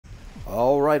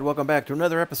All right, welcome back to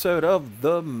another episode of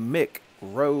the Mick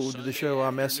Road to the Show.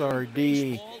 I'm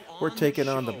SRD. We're taking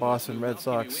on the Boston Red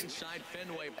Sox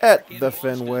at the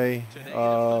Fenway.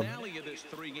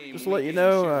 Just to let you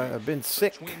know, I've been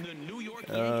sick.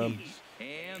 A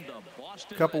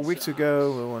couple weeks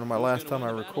ago, one of my last time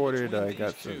I recorded, I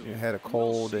had a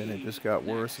cold and it just got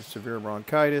worse. It's severe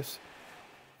bronchitis.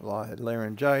 I had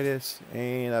laryngitis,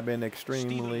 and I've been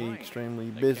extremely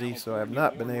busy, so I've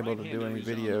not been able to do any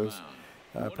videos.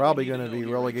 Probably going to be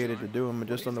relegated to do them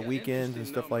just on the weekends and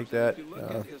stuff like that.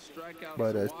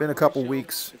 But it's been a couple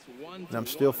weeks, and I'm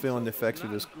still feeling the effects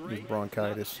of this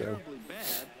bronchitis. So,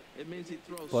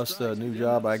 plus the new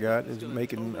job I got is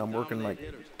I'm working like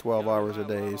 12 hours a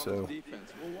day. So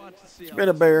it's been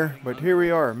a bear, but here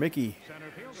we are. Mickey,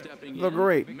 look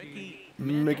great.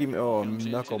 Mickey, oh,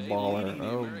 knuckleballer.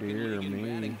 Oh, dear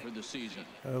me.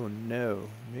 Oh, no.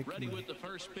 Mickey.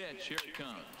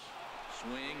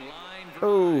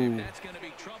 Oh.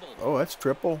 Oh, that's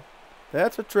triple.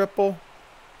 That's a triple.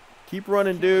 Keep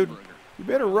running, dude. You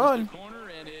better run.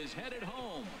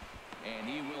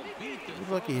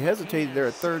 Looks like he hesitated there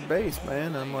at third base,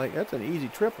 man. I'm like, that's an easy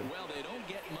triple.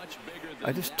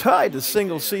 I just tied the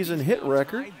single season hit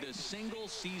record.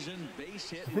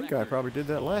 I think I probably did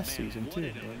that last season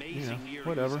too, but, you know,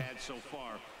 whatever.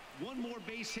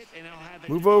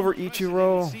 Move over,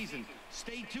 Ichiro.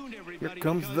 Here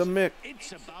comes the Mick.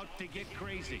 It's about to get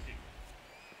crazy.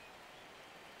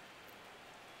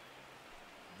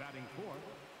 Batting fourth,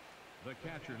 the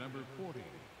catcher number 40,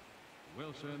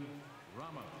 Wilson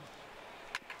Ramos.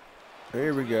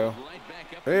 There we go.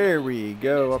 There we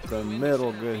go, up the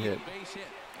middle, good hit.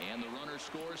 And the runner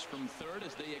scores from third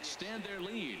as they extend their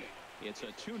lead. It's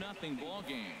a 2-0 ball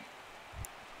game.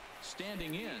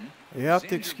 Standing in. You have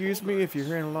to excuse me if you're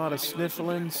hearing a lot of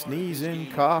sniffling, sneezing,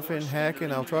 coughing,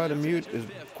 hacking. I'll try to mute as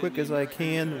quick as I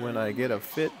can when I get a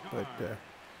fit, but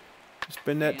it's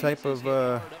been that type of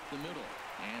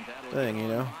thing, you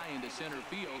know.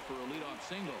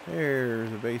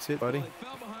 There's a base hit, buddy. Is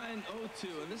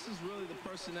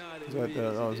that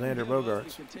Xander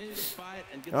Bogaerts?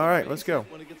 All right, let's go.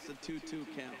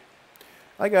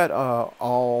 I got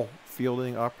all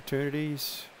fielding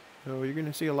opportunities, so you're going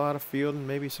to see a lot of fielding,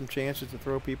 maybe some chances to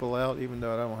throw people out, even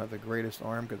though I don't have the greatest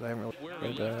arm because I haven't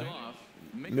really. But,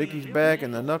 Mickey's back,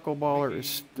 and the knuckleballer is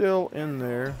still in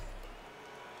there.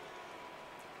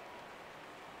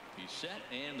 He's set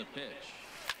and the pitch.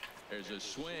 There's a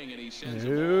swing, and he sends it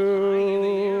high in the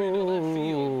air into left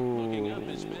field. Looking up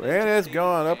his minute, and it's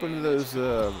gone up into those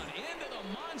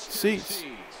seats.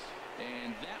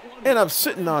 And I'm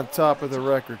sitting on top of the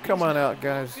record. Come on out,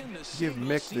 guys. Give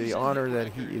Mick the honor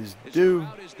that he is due.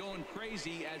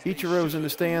 Ichiro's in the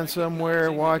stand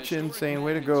somewhere watching, saying,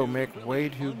 way to go, Mick. Way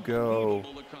to go.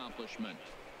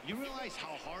 You realize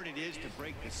how hard it is to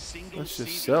break the single. Let's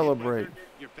just celebrate.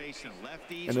 You're facing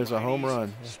lefties, And there's a home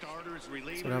run. starters, relievers.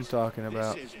 That's what I'm talking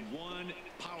about. This is one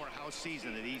powerhouse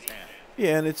season that he's had.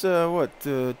 Yeah, and it's,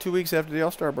 2 weeks after the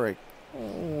All-Star break.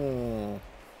 Oh.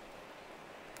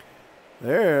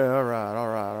 There, all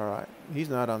right. He's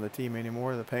not on the team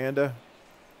anymore, the Panda.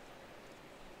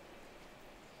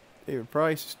 David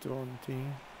Price is still on the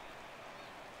team.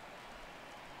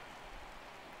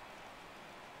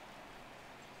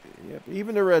 Yep,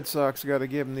 even the Red Sox got to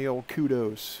give him the old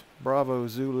kudos. Bravo,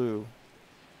 Zulu.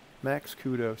 Max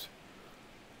kudos.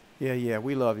 Yeah,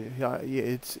 we love you. Yeah,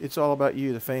 it's all about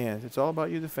you, the fans. It's all about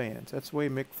you, the fans. That's the way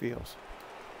Mick feels.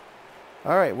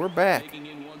 All right, we're back.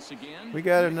 We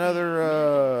got another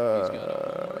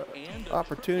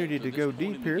opportunity to go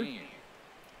deep here.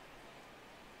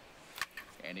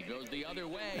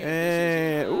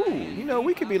 And, ooh, you know,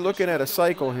 we could be looking at a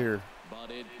cycle here.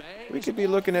 We could be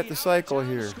looking at the cycle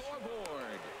here.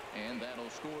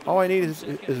 All I need is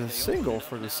a single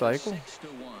for the cycle.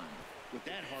 With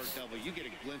that hard double, you get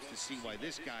a glimpse to see why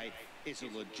this guy is a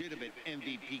legitimate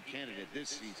MVP candidate this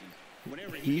season.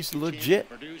 Whenever He's legit.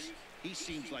 Produce, he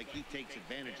seems like he takes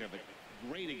advantage of it.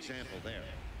 Great example there.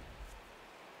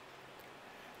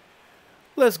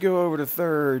 Let's go over to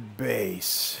third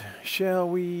base. Shall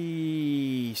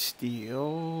we steal?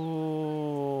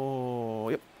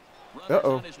 Yep.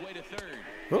 Uh-oh.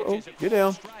 Uh-oh. Get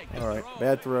down. All right.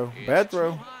 Bad throw. Bad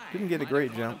throw. Didn't get a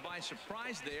great jump.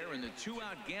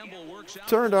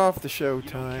 Turned off the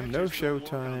showtime. No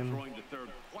showtime.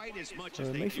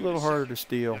 It makes it a little harder to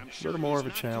steal. A little more of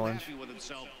a challenge.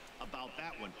 About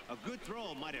that one. A good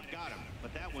throw might have got him,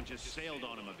 but that one just sailed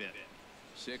on him a bit.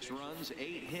 6 runs,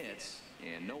 8 hits,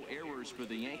 and no errors for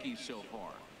the Yankees so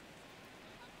far.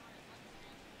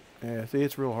 Yeah, see,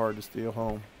 it's real hard to steal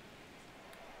home.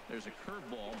 There's a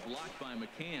curveball blocked by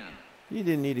McCann. You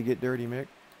didn't need to get dirty, Mick.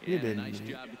 You And a didn't. nice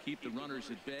job to keep the runners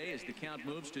at bay as the count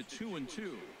moves to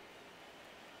 2-2.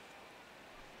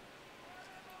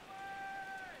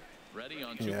 Ready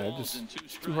on 2 balls and 2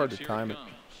 strikes. Too hard to Here time it.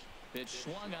 comes. Pitch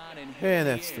swung on and hit And in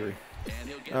the that's air. 3. And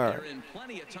he'll get All there right. in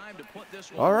plenty of time to put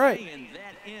this one All right. away, and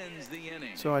that ends the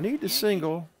inning. So I need to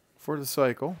single for the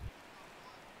cycle.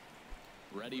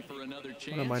 Ready for another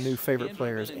chance. One of my new favorite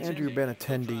players, Andrew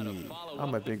Benintendi. Benintendi.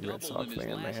 I'm a big Red Sox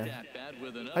fan, man.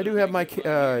 I I do have my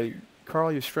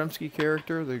Carl Yastrzemski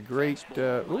character, the great,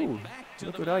 ooh,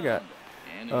 look what I got.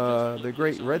 The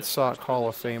great Red Sox Hall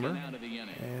of Famer.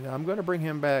 And I'm going to bring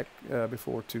him back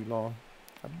before too long.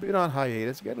 I've been on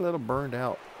hiatus, got a little burned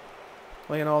out.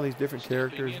 Playing all these different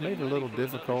characters made it a little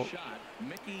difficult.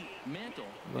 But,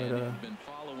 been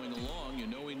following along. You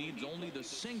know he needs only the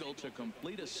single to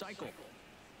complete a cycle.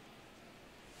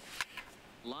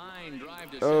 Line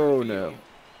drive to oh, center no. field.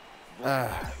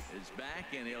 Ah. Is back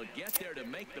and he'll get there to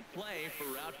make the play for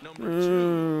route number 2.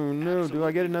 Oh, no. Do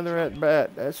I get another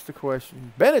at-bat? That's the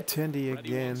question. Benintendi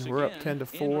again. We're up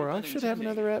 10-4. I should have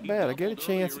another at-bat. I get a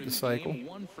chance at the cycle.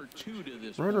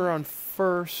 Runner on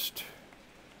first.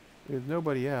 There's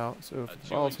nobody out, so if the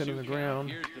ball's hitting the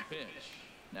ground.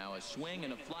 Now a swing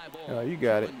and a fly ball. Oh, you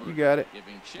got it. You got it.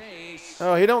 Giving chase.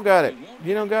 Oh, he don't got it.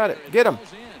 He don't got it. Get him.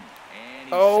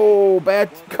 Oh, bad.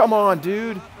 Come on,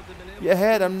 dude. You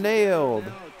had him nailed.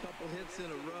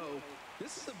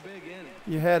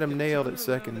 You had him nailed at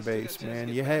second base, man.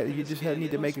 You just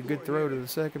need to make a good throw to the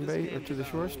second base or to the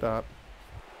shortstop.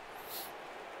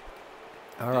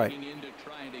 All right.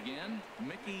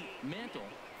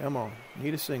 Come on.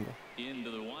 Need a single.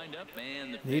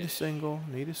 Need a single.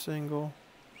 Need a single.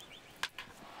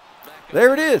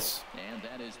 There it is. And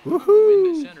that is Woohoo!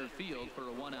 into center field for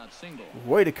a 1-out single.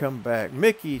 Way to come back.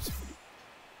 Mickey's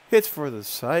hits for the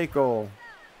cycle.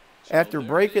 After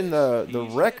breaking the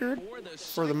record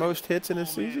for the most hits in a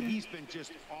season. He's been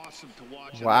just awesome to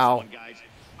watch. Wow. On this one, guys.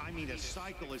 I mean, a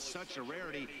cycle is such a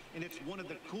rarity, and it's one of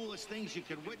the coolest things you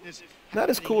can witness. Not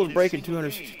as cool as breaking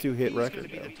 262 hit record,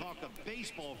 He's going to though. be the talk of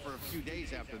baseball for a few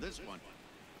days after this one.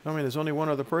 I mean, there's only one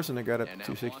other person that got up to And now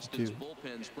 262. Boston's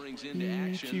bullpen springs into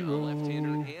action. A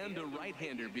left-hander and a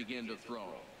right-hander begin to throw.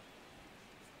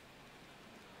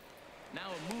 Now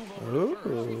a move over to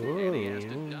first, and he has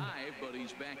to dive, but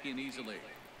he's back in easily.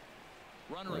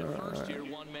 Runner at first here,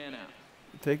 1 man out.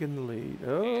 Taking the lead.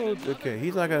 Oh, okay.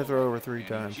 He's not going to throw over 3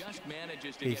 times.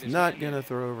 He's not going to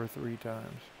throw over 3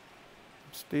 times.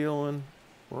 Stealing.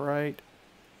 Right.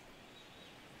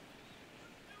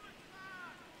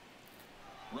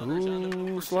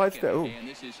 Ooh, slides down. Ooh. And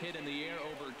this is hit in the air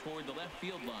over toward the left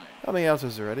field line. How many outs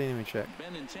is there? I didn't even check.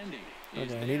 Benintendi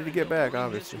Okay, I needed to get back,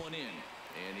 obviously. And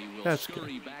he will That's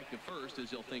scurry good. back to first as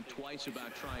he'll think twice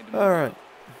about trying to move All up. right.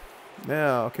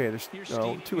 Now, okay, there's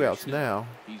 2 outs now.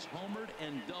 He's homered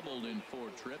and doubled in 4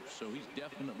 trips, so he's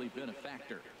definitely been a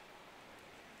factor.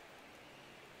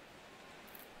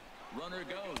 Runner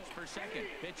goes for second.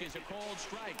 Pitches a cold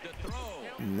strike. The throw.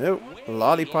 Nope.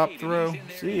 Lollipop throw.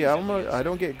 See, I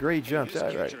don't get great jumps.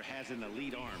 That's right. If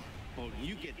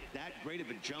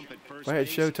I had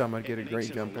Showtime, I'd get a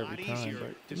great jump every time,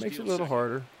 but it makes it a little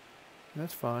harder.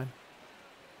 That's fine.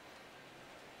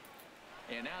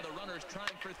 And now the runner's trying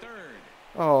for third.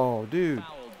 Oh, dude.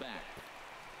 Fouled back.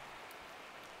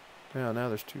 Now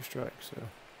there's 2 strikes, so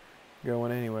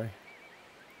going anyway.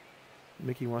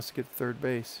 Mickey wants to get to third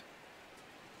base.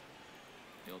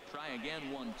 He'll try again,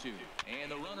 1-2. And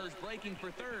the runner's breaking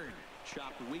for third.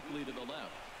 Chopped weakly to the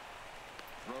left.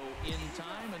 Throw in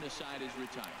time, and the side is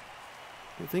retired.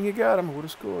 Good thing you got him. Would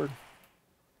have scored.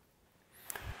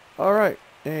 All right,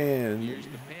 and Here's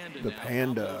the now,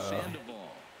 Panda. Pablo Sandoval.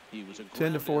 He was a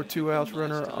 10-4, 2 outs.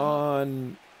 Runner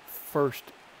on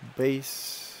first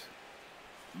base.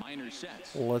 Minor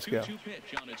sets. Let's go. 2-2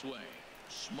 pitch on its way.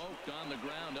 Smoked on the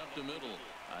ground up the middle.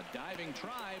 A diving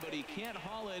try, but he can't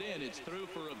haul it in. It's through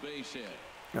for a base hit.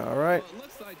 All right. Well, it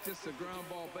looks like just a ground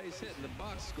ball base hit in the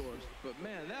box scores, but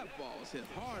man, that ball was hit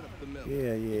hard up the middle.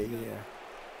 Yeah.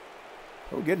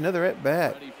 Oh, get another at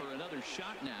bat. Ready for another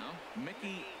shot now.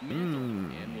 Mickey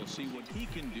Mantle. And we'll see what he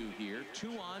can do here.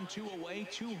 2 on, 2 away,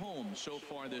 2 home so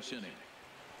far this inning.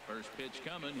 First pitch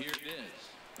coming. Here it is.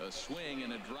 A swing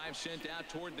and a drive sent out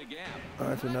toward the gap.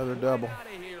 That's another double. Out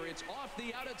of here. It's off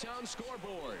the out-of-town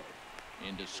scoreboard.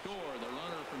 In to score, the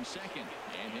runner from second,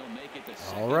 and he'll make it to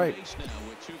second base now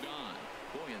with 2 gone.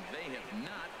 Boy, and they have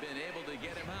not been able to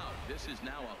get him out. This is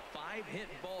now a 5-hit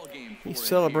ball game for him. He's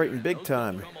celebrating here. big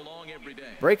time. Those come along every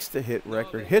day. Breaks the hit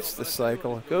record, hits the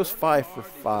cycle, goes 5 for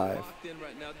 5. Locked in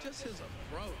right now, just his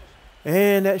approach.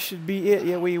 And that should be it.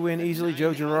 Yeah, we win easily.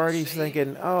 Joe Girardi's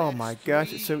thinking, oh my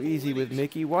gosh, it's so easy with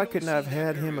Mickey. Why couldn't I have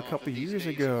had him a couple years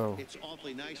ago?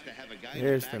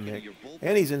 There's the Mick.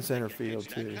 And he's in center field,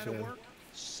 too. So.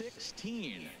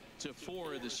 16 to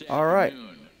 4 this All right.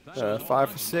 afternoon. 5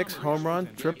 for 6, home run,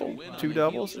 triple, 2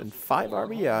 doubles, and 5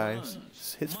 RBIs.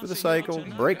 Hits for the cycle,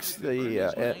 breaks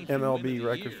the MLB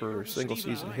record for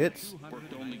single-season hits.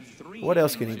 What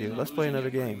else can he do? Let's play another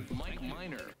game.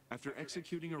 After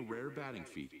executing a rare batting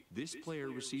feat, this player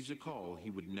receives a call he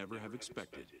would never have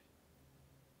expected.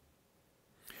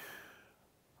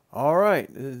 All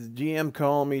right, the GM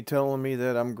calling me, telling me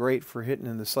that I'm great for hitting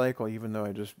in the cycle, even though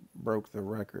I just broke the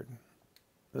record.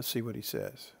 Let's see what he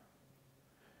says.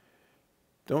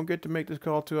 Don't get to make this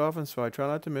call too often, so I try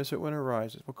not to miss it when it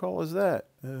arises. What call is that?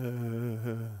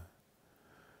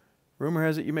 Rumor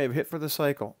has it you may have hit for the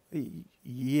cycle.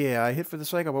 Yeah, I hit for the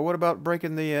cycle, but what about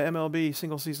breaking the MLB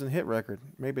single-season hit record?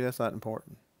 Maybe that's not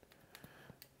important.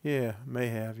 Yeah, may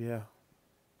have, yeah.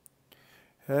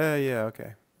 Yeah,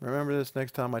 okay. Remember this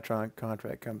next time my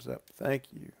contract comes up. Thank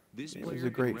you. This it player was a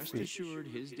great rest feat. assured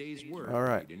his day's work All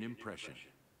right. made an impression.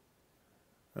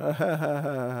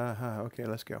 Okay,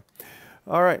 let's go.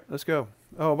 All right, let's go.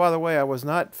 Oh, by the way, I was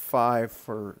not 5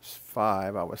 for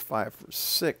 5. I was 5 for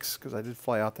 6 because I did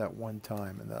fly out that one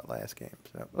time in that last game.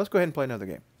 So let's go ahead and play another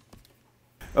game.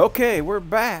 Okay, we're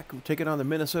back. We're taking on the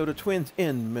Minnesota Twins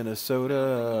in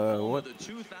Minnesota. What?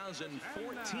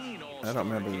 I don't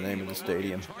remember the name of the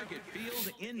stadium.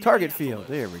 Target Field.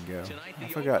 There we go. I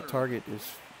forgot Target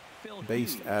is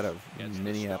based out of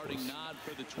Minneapolis.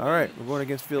 All right, we're going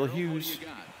against Phil Hughes.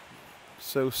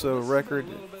 So record,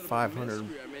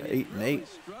 508-8,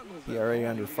 ERA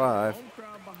under 5,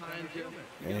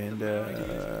 and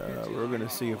we're going to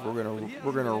see if we're going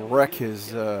to wreck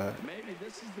his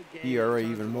ERA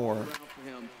even more.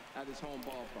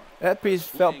 That piece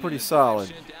felt pretty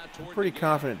solid. I'm pretty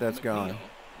confident that's gone.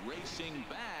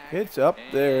 It's up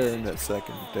there in that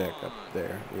second deck up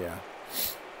there. Yeah,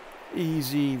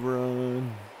 easy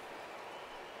run.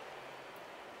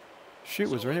 Shoot,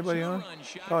 was there anybody on?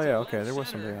 Oh, yeah, okay, there was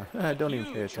somebody on. I don't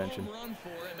even pay attention.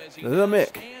 The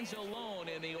Mick.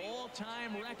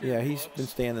 Yeah, he's been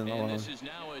standing alone. This is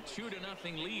now a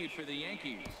 2-0 lead for the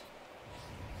Yankees.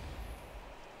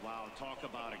 Wow, talk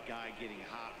about a guy getting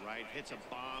hot, right? Hits a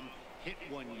bomb, hit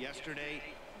one yesterday.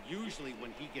 Usually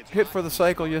when he gets hit for the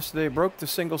cycle yesterday, broke the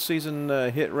single-season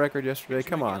hit record yesterday.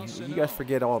 Come on, you guys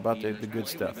forget all about the good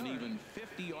stuff.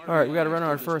 All right, we got to run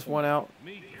our first one out.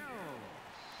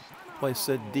 Play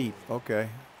said deep. Okay.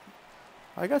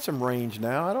 I got some range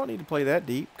now. I don't need to play that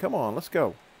deep. Come on, let's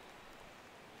go.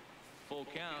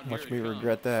 Watch me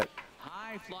regret that.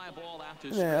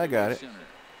 Yeah, I got it.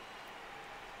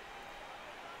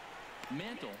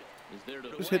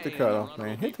 Just hit the cutoff,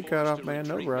 man. Hit the cutoff, man.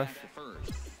 No rush.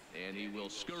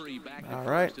 All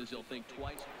right.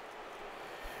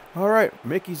 All right.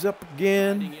 Mickey's up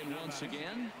again.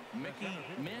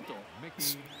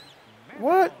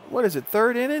 What? What is it?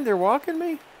 Third inning? They're walking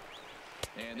me?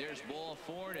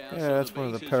 Yeah, that's one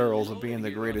of the perils of being the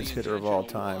greatest hitter of all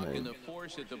time.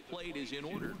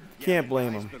 Can't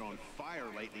blame him.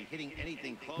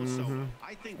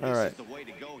 All right.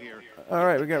 All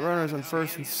right, we got runners on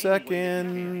first and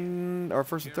second. Or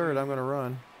first and third, I'm going to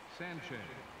run.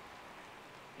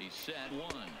 He's set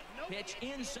one. Pitch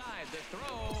inside the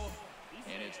throw.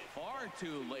 And it's far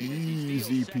too late.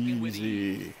 Easy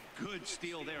peasy. Good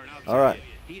steal there. All right.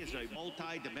 He is a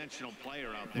multi-dimensional player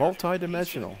out there.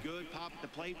 Multi-dimensional. Good pop at the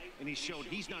plate, and he showed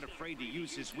he's not afraid to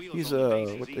use his wheels. He's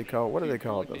what do they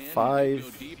call it? The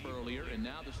 5.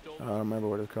 I don't remember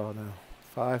what it's called now.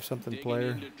 5-something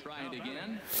player.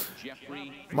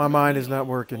 My mind is not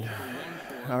working.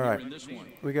 All right.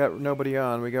 We got nobody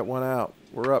on. We got one out.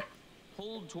 We're up.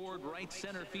 Pulled toward right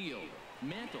center field.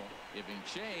 Mantle giving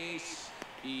chase.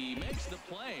 He makes the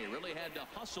play. Really had to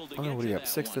hustle to get what are to you up?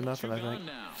 that 6-0, I think.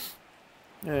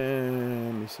 And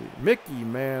let me see. Mickey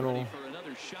Mantle. ready for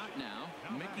another shot now.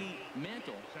 Mickey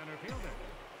Mantle. Center fielder,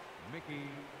 Mickey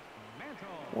Mantle.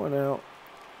 One out.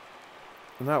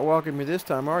 You're not walking me this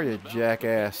time, are you,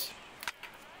 jackass?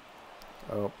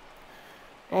 Oh.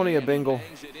 Only a bingle.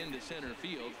 Bangs it into center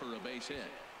field for a base hit.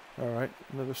 All right.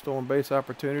 Another stolen base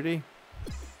opportunity.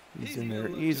 He's in there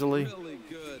easily. Really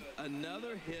good.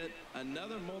 Another hit,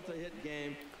 another multi-hit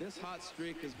game. This hot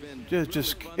streak has been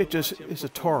It's a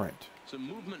torrent. Some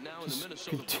movement now in the Just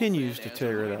Minnesota continues to bullpen as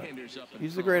tear the it up. right-handers up in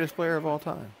He's the front. greatest player of all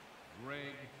time. Greg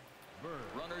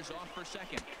Runners off for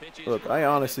second. Pitches Look, I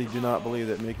honestly do not believe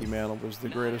that Mickey Mantle was the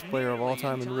greatest player of all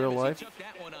time in real life.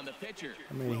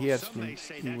 I mean, he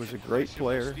was a great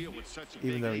player,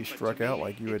 even though he struck out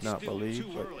like you would not believe.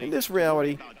 But in this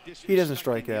reality, he doesn't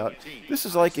strike out. This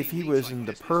is like if he was in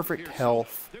the perfect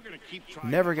health,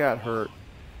 never got hurt,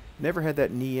 never had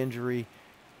that knee injury,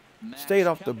 stayed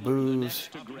off the booze,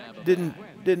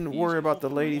 didn't worry about the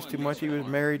ladies too much. He was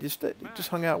married, just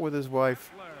hung out with his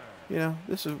wife. You know,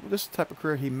 this is the type of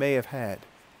career he may have had.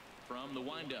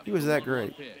 He was that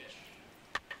great.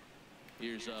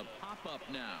 Here's a pop-up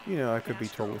now. You know, I could be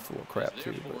totally full of crap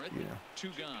too, but you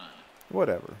know,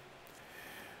 whatever.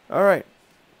 All right,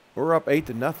 we're up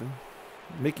 8-0.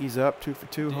 Mickey's up 2 for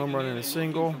 2, home run and a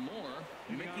single.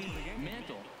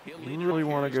 Really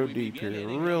want to go deep here.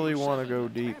 Really want to go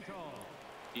deep.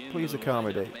 Please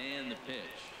accommodate.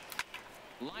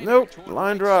 Nope,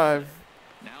 line drive.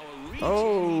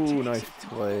 Oh, nice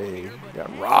play.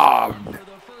 Got robbed.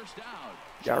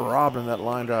 Got robbed in that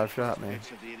line drive shot, man.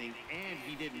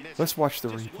 Let's watch the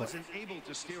replay.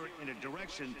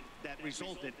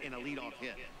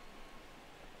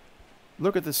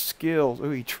 Look at the skills. Oh,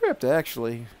 he tripped,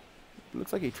 actually.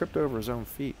 Looks like he tripped over his own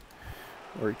feet.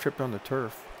 Or he tripped on the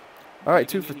turf. All right,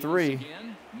 2 for 3.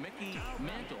 Mickey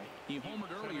Mantle. He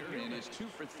homered earlier and is 2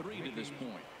 for 3 to this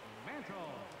point.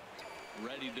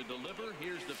 Ready to deliver.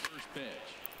 Here's the first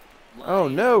pitch. Oh,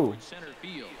 no. Center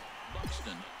field.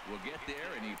 Buxton will get there,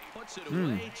 and he puts it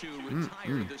away to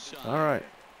retire the side. All right.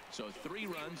 So 3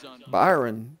 runs on.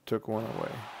 Byron took one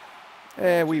away.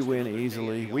 And we win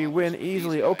easily. We win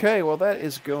easily. Okay, well, that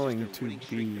is going to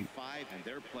be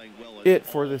it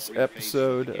for this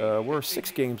episode. We're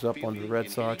 6 games up on the Red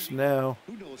Sox now.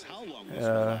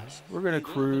 We're going to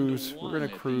cruise. We're going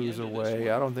to cruise away.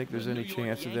 I don't think there's any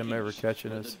chance of them ever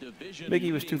catching us.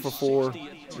 Mickey was 2 for 4.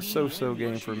 A so-so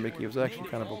game for Mickey. It was actually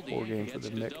kind of a poor game for the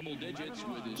Mick.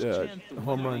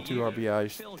 Home run, 2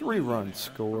 RBIs, 3 runs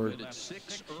scored.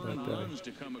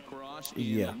 But,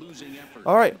 yeah.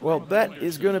 All right, well, that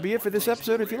is going to be it for this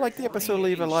episode. If you like the episode,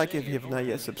 leave a like. If you have not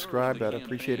yet subscribed, I'd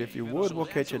appreciate it if you would. We'll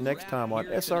catch you next time on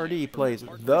SRD Plays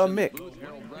The Mick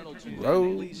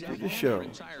Road to the Show.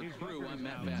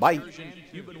 Bye.